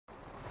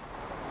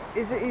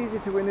Is it easy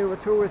to renew a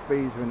tourist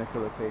visa in the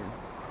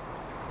Philippines?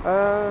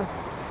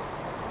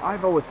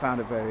 I've always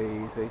found it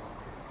very easy.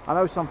 I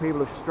know some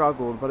people have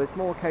struggled, but it's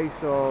more a case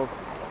of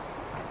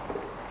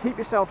keep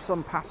yourself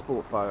some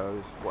passport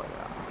photos.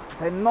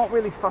 They're not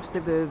really fussed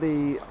if they're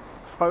the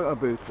photo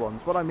booth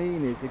ones. What I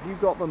mean is if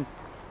you've got them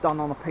done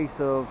on a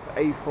piece of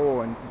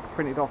A4 and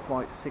printed off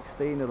like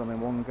 16 of them in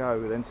one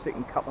go, then sit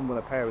and cut them with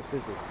a pair of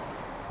scissors,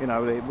 you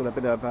know, with a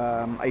bit of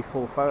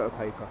A4 photo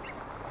paper.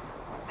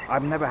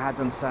 I've never had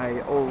them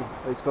say, oh,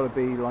 it's got to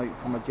be like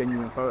from a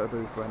genuine photo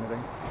booth or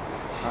anything.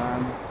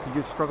 You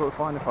just struggle to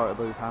find a photo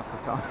booth half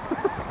the time.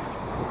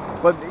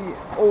 But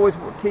always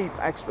keep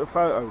extra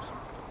photos,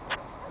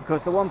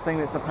 because the one thing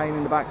that's a pain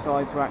in the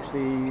backside to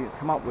actually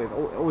come up with,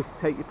 always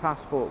take your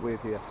passport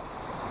with you.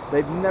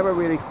 They've never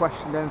really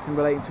questioned anything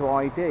relating to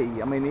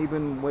ID. I mean,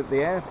 even with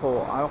the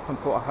airport, I often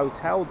put a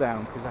hotel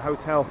down, because the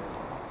hotel,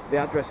 the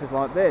address is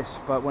like this,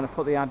 but when I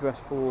put the address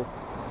for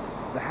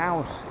the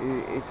house,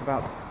 it's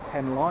about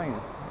 10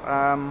 lines.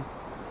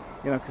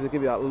 You know, because they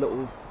give you that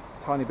little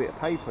tiny bit of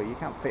paper, you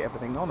can't fit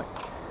everything on it.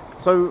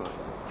 So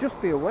just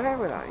be aware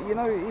of that. You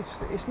know,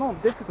 it's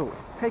not difficult.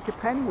 Take a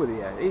pen with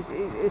you.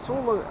 It's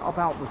all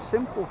about the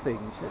simple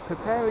things,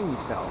 preparing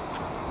yourself.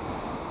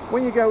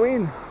 When you go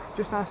in,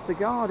 just ask the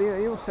guard.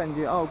 He'll send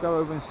you, oh, go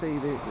over and see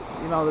the,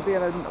 you know, there'll be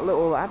a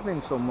little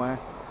admin somewhere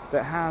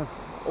that has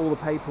all the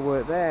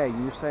paperwork there.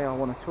 You just say, I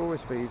want a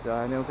tourist visa,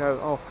 and he'll go,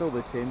 oh, fill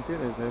this in,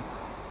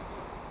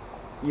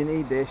 you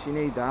need this, you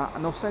need that,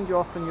 and they'll send you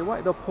off on your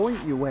way. They'll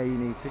point you where you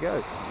need to go.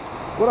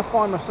 What I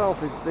find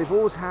myself is they've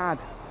always had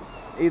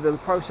either the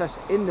process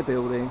in the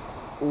building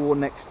or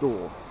next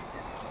door.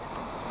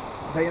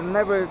 They are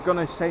never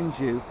going to send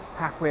you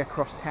halfway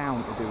across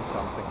town to do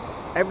something.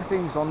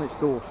 Everything's on its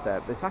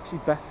doorstep. It's actually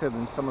better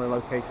than some of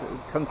the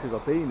countries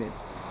I've been in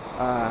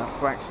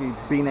for actually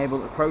being able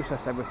to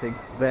process everything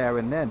there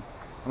and then.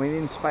 I mean,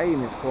 in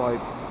Spain it's quite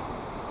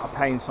a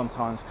pain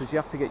sometimes, because you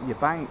have to get your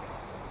bank.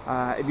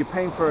 If you're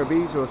paying for a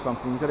visa or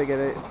something, you've got to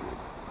get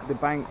the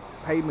bank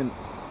payment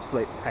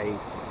slip paid.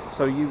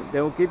 So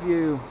they'll give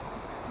you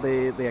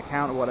the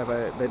account or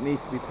whatever that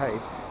needs to be paid.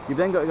 You've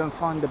then got to go and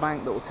find the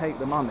bank that will take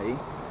the money,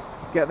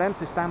 get them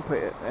to stamp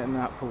it and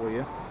that for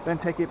you, then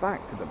take it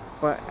back to them.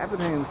 But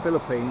everything in the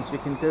Philippines you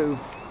can do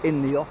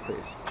in the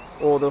office,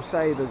 or they'll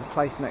say there's a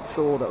place next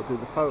door that will do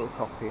the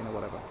photocopying or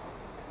whatever.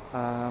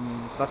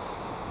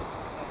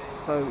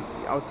 So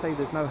I would say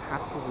there's no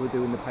hassle with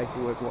doing the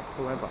paperwork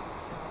whatsoever.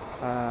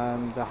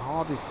 The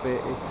hardest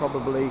bit is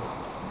probably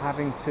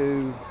having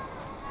to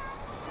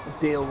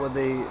deal with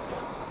the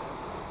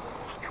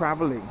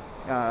travelling,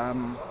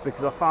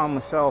 because I found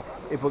myself,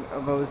 if I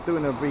was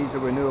doing a visa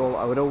renewal,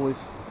 I would always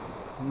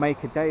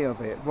make a day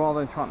of it rather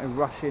than trying to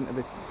rush into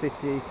the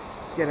city,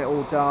 get it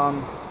all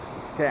done,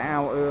 get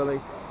out early.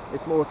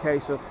 It's more a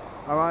case of,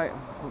 alright,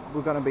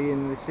 we're going to be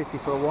in the city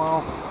for a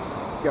while,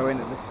 go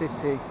into the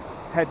city,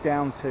 head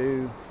down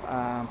to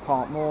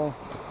Park Mall.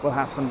 We'll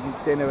have some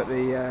dinner at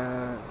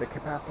the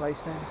kebab place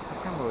there. I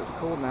can't remember what it's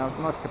called now. It's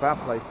a nice kebab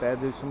place there.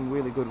 There's some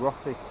really good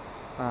roti.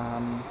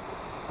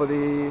 But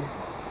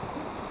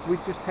we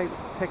just take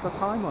our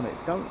time on it.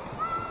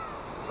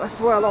 That's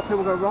where a lot of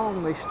people go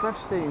wrong. They stress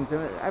things.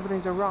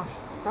 Everything's a rush.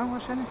 Don't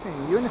rush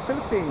anything. You're in the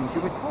Philippines.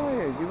 You're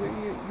retired.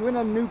 You're in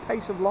a new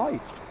pace of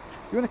life.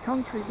 You're in a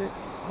country that's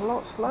a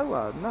lot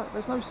slower.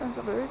 There's no sense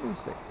of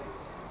urgency.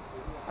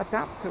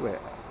 Adapt to it.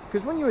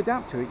 Because when you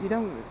adapt to it, you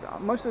don't.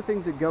 Most of the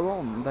things that go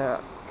on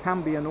that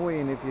can be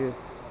annoying if you're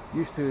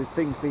used to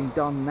things being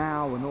done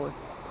now and all.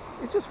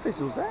 It just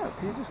fizzles out.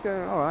 You just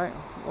go, all right,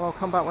 well, I'll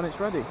come back when it's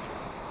ready.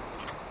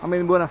 I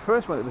mean, when I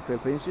first went to the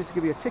Philippines, just to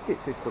give you a ticket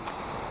system,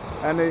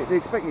 and they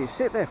expect you to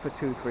sit there for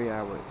 2-3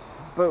 hours.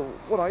 But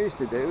what I used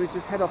to do is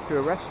just head off to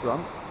a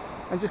restaurant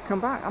and just come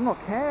back.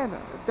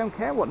 Don't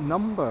care what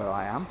number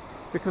I am,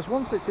 because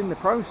once it's in the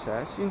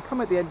process, you can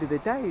come at the end of the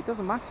day. It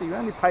doesn't matter. You're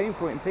only paying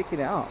for it and picking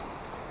it up.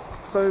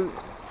 So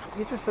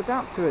you just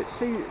adapt to it.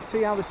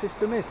 See how the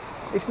system is.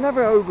 It's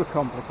never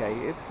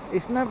overcomplicated.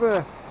 It's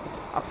never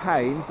a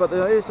pain, but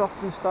there is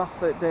often stuff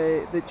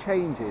that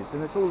changes,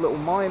 and it's all little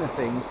minor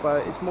things,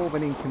 but it's more of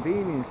an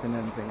inconvenience than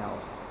anything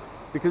else.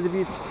 Because if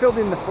you filled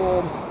in the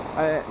form,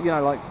 you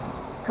know, like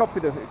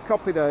copied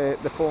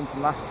the form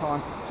from last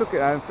time, took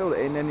it out, filled it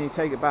in, and then you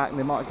take it back, and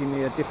they might give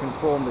you a different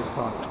form this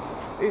time.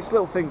 It's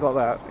little things like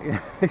that.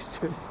 It's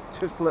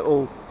just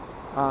little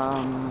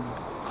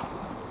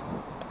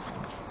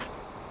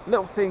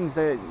things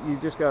that you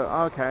just go,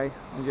 okay,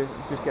 and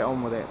just get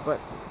on with it. But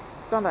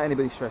don't let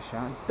anybody stress you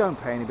out. Don't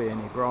pay anybody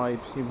any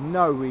bribes. You've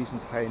no reason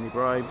to pay any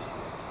bribes.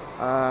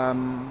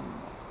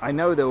 I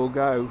know they will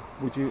go,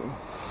 do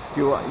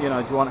you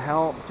want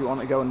help? Do you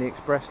want to go on the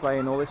express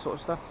lane, all this sort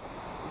of stuff?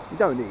 You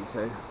don't need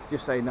to.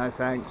 Just say no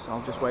thanks,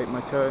 I'll just wait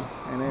my turn,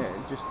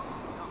 and just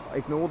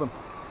ignore them.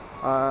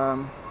 I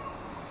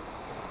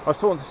was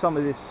talking to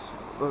somebody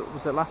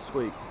was it last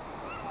week?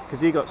 Because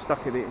he got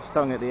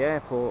stung at the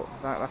airport.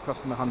 That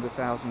cost him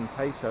 100,000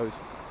 pesos.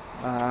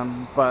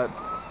 But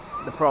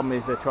the problem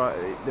is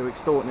they're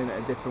extorting it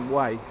a different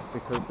way,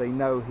 because they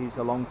know he's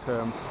a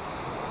long-term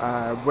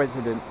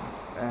resident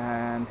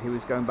and he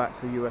was going back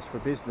to the US for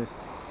business.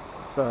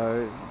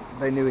 So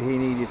they knew he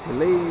needed to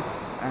leave,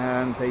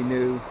 and they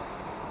knew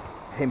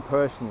him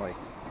personally,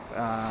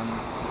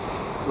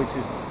 which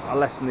is a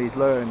lesson he's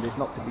learned, is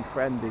not to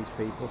befriend these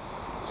people.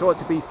 Sort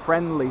of to be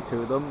friendly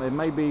to them, and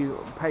maybe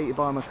pay to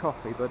buy them a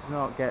coffee, but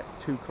not get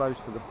too close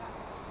to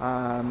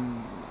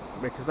them,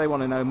 because they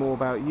want to know more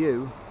about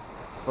you,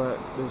 but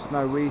there's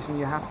no reason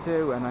you have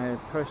to, and I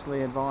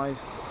personally advise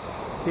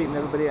keeping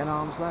everybody at an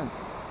arm's length.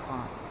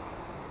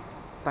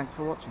 Thanks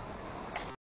for watching.